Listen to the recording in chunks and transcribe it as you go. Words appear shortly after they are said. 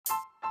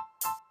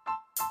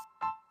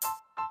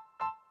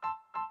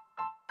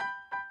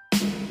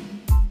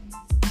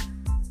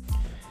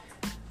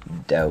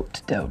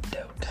Doubt.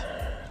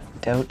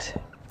 Doubt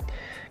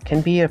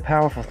can be a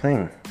powerful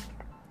thing.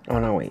 Oh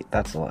no, wait,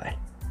 that's a lie.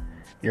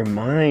 Your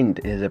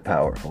mind is a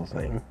powerful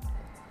thing.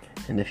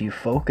 And if you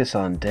focus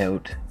on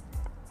doubt,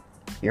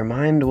 your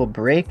mind will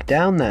break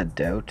down that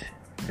doubt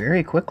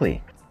very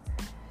quickly.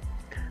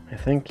 I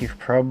think you've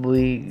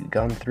probably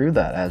gone through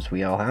that, as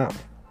we all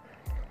have.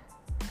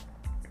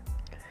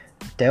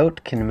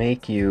 Doubt can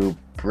make you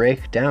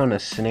break down a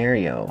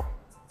scenario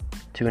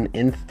to an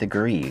nth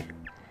degree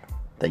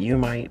that you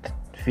might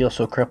feel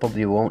so crippled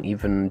you won't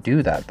even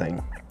do that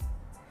thing.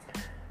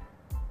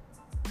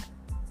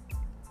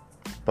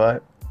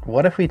 But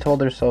what if we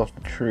told ourselves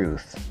the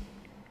truth?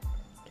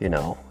 You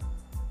know,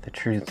 the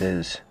truth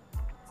is,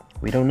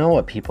 we don't know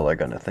what people are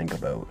going to think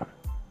about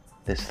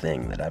this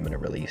thing that I'm going to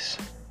release.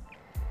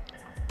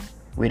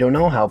 We don't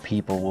know how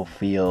people will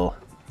feel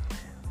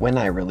when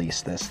I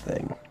release this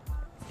thing.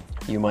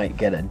 You might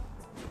get a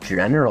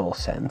general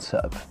sense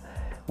of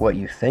what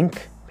you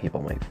think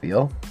people might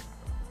feel,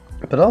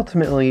 but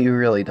ultimately you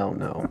really don't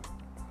know.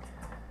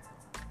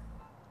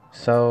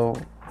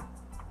 So,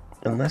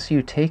 unless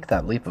you take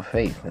that leap of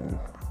faith and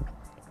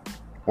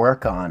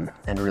work on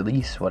and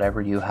release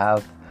whatever you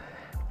have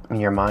in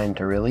your mind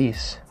to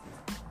release,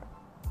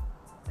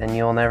 then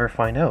you'll never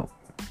find out.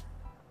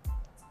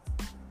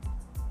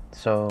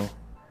 So,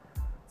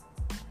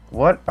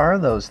 what are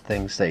those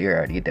things that you're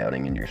already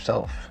doubting in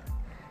yourself?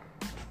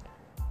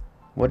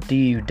 What do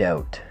you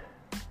doubt?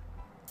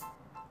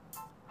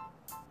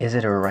 Is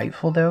it a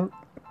rightful doubt?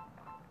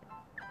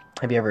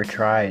 Have you ever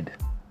tried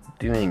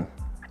doing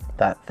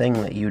that thing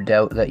that you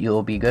doubt that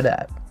you'll be good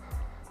at?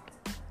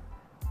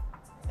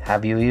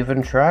 Have you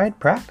even tried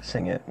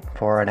practicing it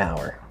for an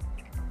hour?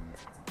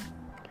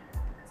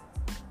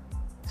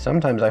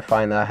 Sometimes I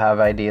find that I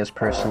have ideas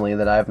personally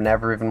that I've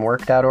never even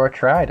worked at or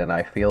tried, and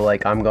I feel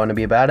like I'm going to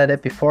be bad at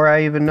it before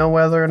I even know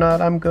whether or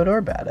not I'm good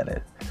or bad at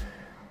it.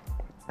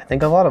 I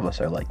think a lot of us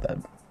are like that.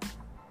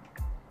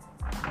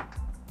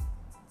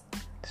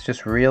 It's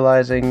just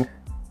realizing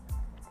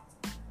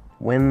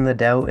when the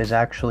doubt is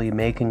actually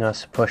making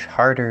us push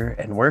harder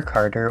and work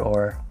harder,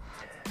 or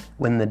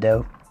when the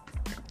doubt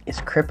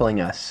is crippling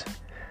us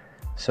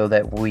so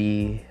that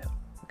we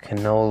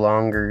can no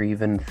longer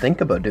even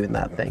think about doing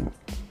that thing.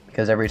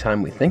 Because every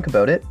time we think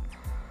about it,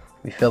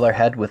 we fill our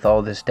head with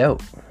all this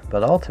doubt.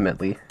 But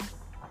ultimately,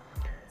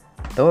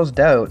 those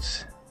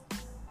doubts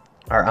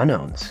are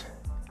unknowns.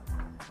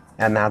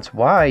 And that's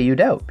why you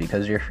doubt,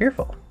 because you're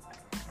fearful.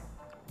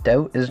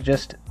 Doubt is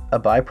just a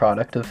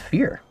byproduct of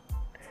fear.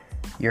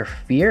 You're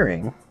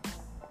fearing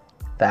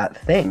that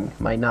thing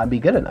might not be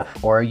good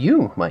enough, or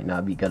you might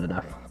not be good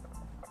enough.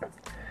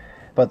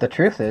 But the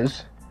truth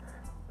is,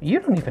 you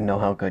don't even know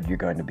how good you're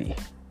going to be.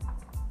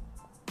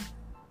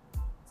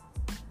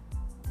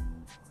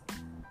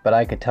 But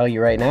I could tell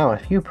you right now,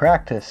 if you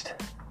practiced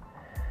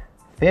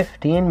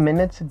 15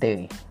 minutes a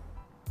day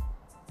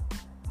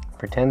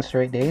for 10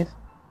 straight days,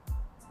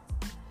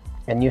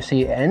 and you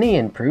see any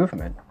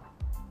improvement,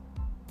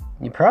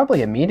 you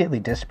probably immediately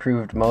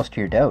disproved most of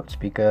your doubts,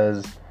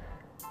 because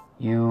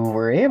you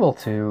were able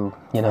to,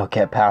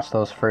 get past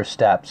those first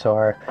steps,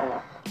 or,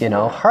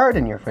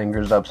 harden your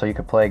fingers up so you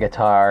could play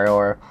guitar,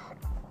 or,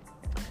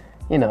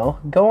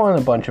 go on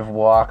a bunch of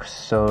walks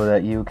so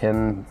that you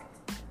can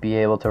be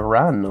able to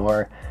run,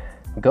 or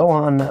go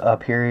on a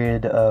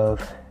period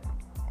of,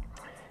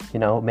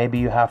 maybe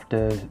you have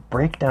to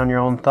break down your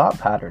own thought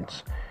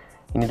patterns.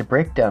 You need to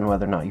break down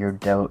whether or not your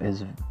doubt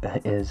is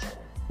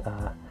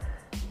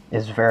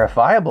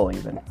verifiable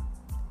even.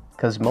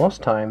 Because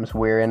most times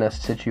we're in a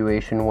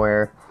situation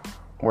where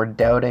we're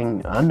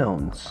doubting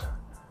unknowns,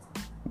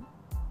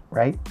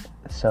 right?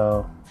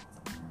 So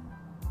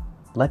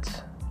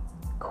let's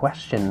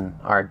question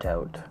our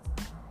doubt.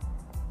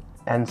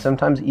 And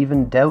sometimes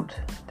even doubt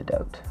the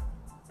doubt.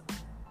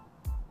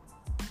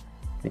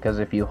 Because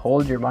if you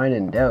hold your mind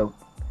in doubt,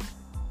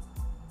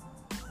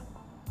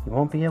 you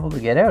won't be able to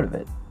get out of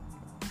it.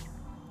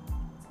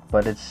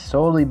 But it's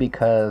solely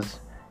because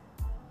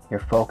you're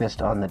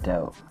focused on the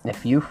doubt.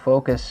 If you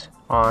focus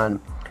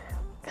on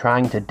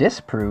trying to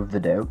disprove the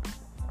doubt,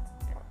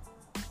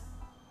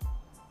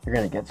 you're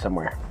going to get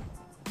somewhere.